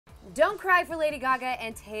Don't cry for Lady Gaga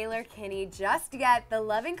and Taylor Kinney just yet. The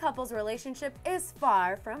loving couple's relationship is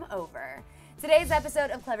far from over. Today's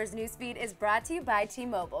episode of Clevver's Newsfeed is brought to you by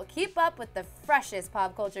T-Mobile. Keep up with the freshest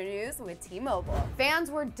pop culture news with T-Mobile.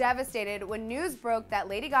 Fans were devastated when news broke that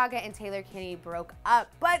Lady Gaga and Taylor Kinney broke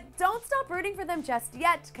up. But don't stop rooting for them just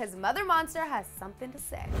yet, because Mother Monster has something to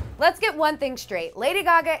say. Let's get one thing straight. Lady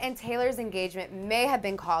Gaga and Taylor's engagement may have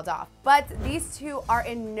been called off, but these two are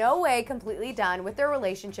in no way completely done with their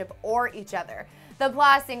relationship or each other. The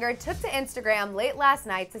Applause singer took to Instagram late last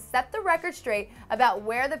night to set the record straight about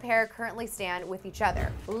where the pair currently stand with each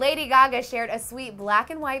other. Lady Gaga shared a sweet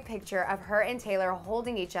black and white picture of her and Taylor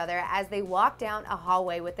holding each other as they walk down a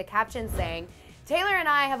hallway with the caption saying, "Taylor and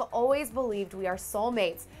I have always believed we are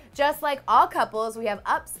soulmates. Just like all couples, we have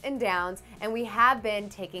ups and downs, and we have been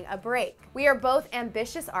taking a break. We are both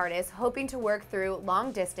ambitious artists hoping to work through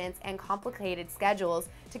long distance and complicated schedules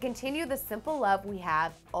to continue the simple love we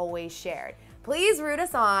have always shared. Please root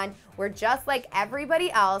us on. We're just like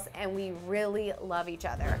everybody else, and we really love each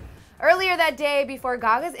other." Earlier that day, before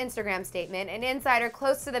Gaga's Instagram statement, an insider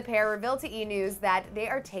close to the pair revealed to E! News that they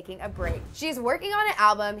are taking a break. She's working on an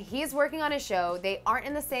album, he's working on a show, they aren't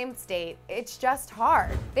in the same state, it's just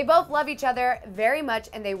hard. They both love each other very much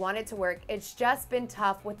and they want it to work, it's just been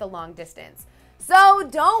tough with the long distance. So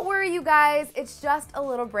don't worry, you guys, it's just a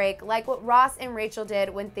little break, like what Ross and Rachel did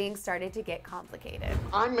when things started to get complicated.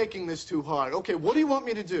 I'm making this too hard. Okay, what do you want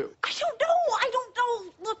me to do? I don't know.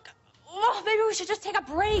 Look, maybe we should just take a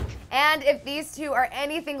break. And if these two are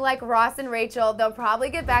anything like Ross and Rachel, they'll probably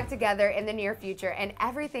get back together in the near future and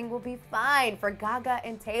everything will be fine for Gaga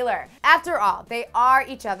and Taylor. After all, they are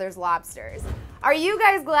each other's lobsters. Are you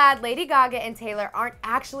guys glad Lady Gaga and Taylor aren't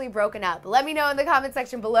actually broken up? Let me know in the comment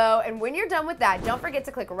section below. And when you're done with that, don't forget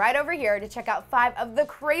to click right over here to check out 5 of the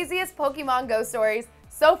craziest Pokemon Go stories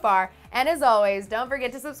so far. And as always, don't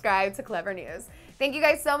forget to subscribe to Clevver News. Thank you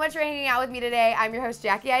guys so much for hanging out with me today. I'm your host,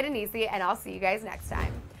 Jackie Idenisi, and I'll see you guys next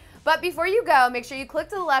time. But before you go, make sure you click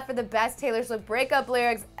to the left for the best Taylor Swift breakup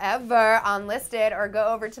lyrics ever unlisted, or go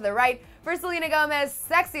over to the right for Selena Gomez's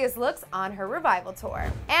sexiest looks on her revival tour.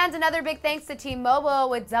 And another big thanks to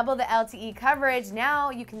T-Mobile. With double the LTE coverage,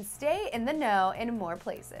 now you can stay in the know in more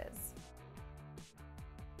places.